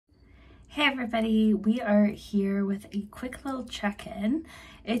Hey everybody, we are here with a quick little check-in.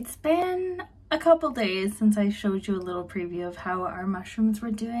 It's been a couple days since I showed you a little preview of how our mushrooms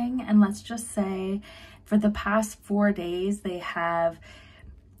were doing, and let's just say for the past 4 days they have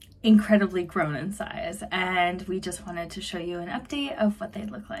incredibly grown in size, and we just wanted to show you an update of what they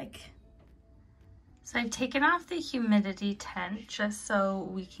look like. So I've taken off the humidity tent just so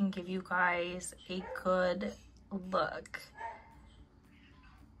we can give you guys a good look.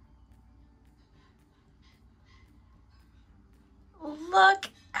 Look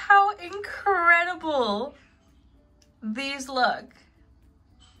how incredible these look.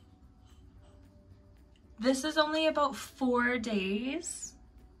 This is only about 4 days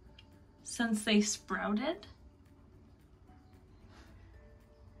since they sprouted.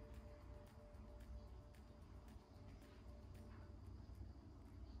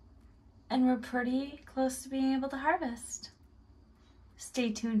 And we're pretty close to being able to harvest.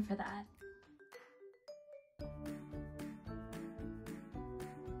 Stay tuned for that.